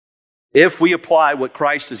if we apply what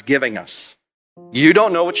Christ is giving us. You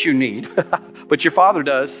don't know what you need, but your Father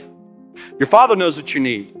does. Your Father knows what you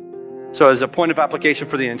need. So as a point of application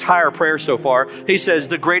for the entire prayer so far, he says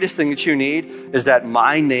the greatest thing that you need is that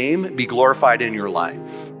my name be glorified in your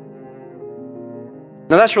life.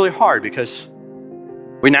 Now that's really hard because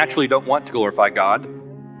we naturally don't want to glorify God.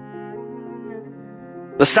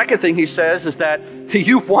 The second thing he says is that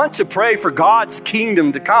you want to pray for God's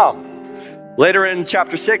kingdom to come. Later in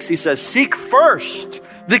chapter 6, he says, seek first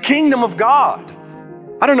the kingdom of God.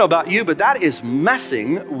 I don't know about you, but that is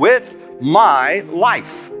messing with my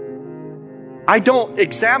life. I don't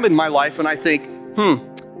examine my life and I think,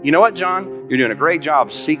 you know what, John? You're doing a great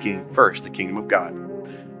job seeking first the kingdom of God.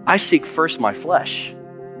 I seek first my flesh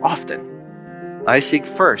often. I seek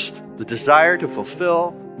first the desire to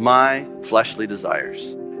fulfill my fleshly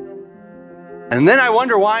desires. And then I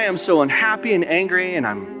wonder why I'm so unhappy and angry,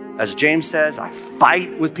 and as James says, I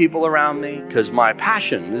fight with people around me because my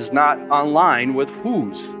passion is not in line with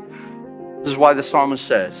whose. This is why the psalmist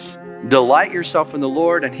says, delight yourself in the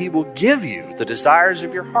Lord and he will give you the desires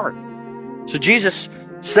of your heart. So Jesus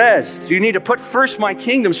says, you need to put first my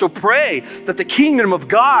kingdom. So pray that the kingdom of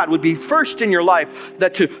God would be first in your life,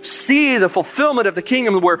 that to see the fulfillment of the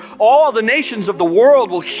kingdom where all the nations of the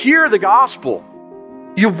world will hear the gospel.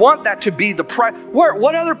 You want that to be the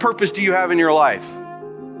what other purpose do you have in your life?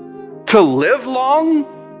 To live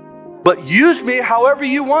long, but use me however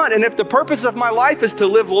you want. And if the purpose of my life is to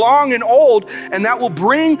live long and old, and that will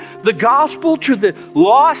bring the gospel to the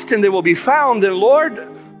lost and they will be found, then Lord,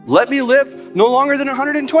 let me live no longer than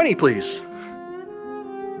 120, please.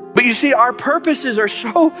 But you see, our purposes are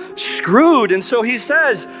so screwed. And so he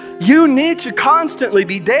says, you need to constantly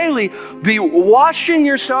be washing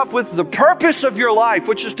yourself with the purpose of your life,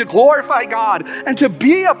 which is to glorify God and to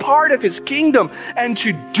be a part of his kingdom and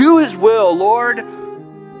to do his will. Lord,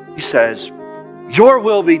 he says, your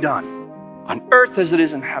will be done on earth as it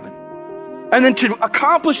is in heaven. And then to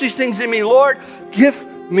accomplish these things in me, Lord, give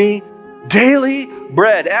me daily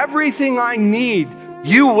bread. Everything I need,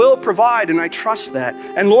 you will provide, and I trust that.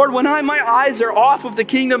 And Lord, when my eyes are off of the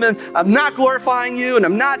kingdom and I'm not glorifying you and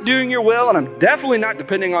I'm not doing your will and I'm definitely not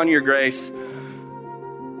depending on your grace,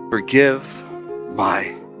 forgive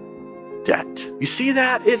my debt. You see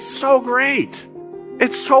that? It's so great.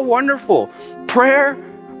 It's so wonderful. Prayer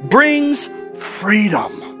brings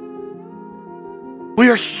freedom. We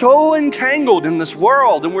are so entangled in this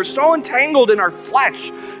world, and we're so entangled in our flesh,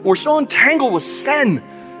 and we're so entangled with sin.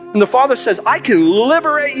 And the Father says, I can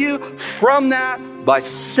liberate you from that by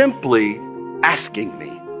simply asking me,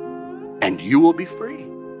 and you will be free.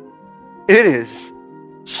 It is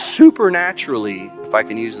supernaturally, if I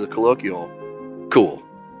can use the colloquial, cool.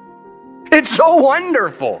 It's so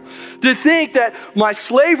wonderful to think that my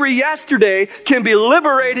slavery yesterday can be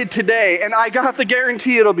liberated today, and I got the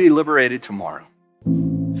guarantee it'll be liberated tomorrow.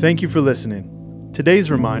 Thank you for listening. Today's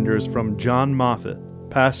reminder is from John Moffitt,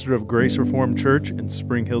 pastor of Grace Reformed Church in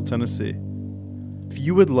Spring Hill, Tennessee. If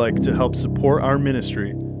you would like to help support our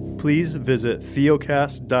ministry, please visit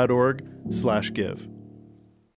theocast.org/give.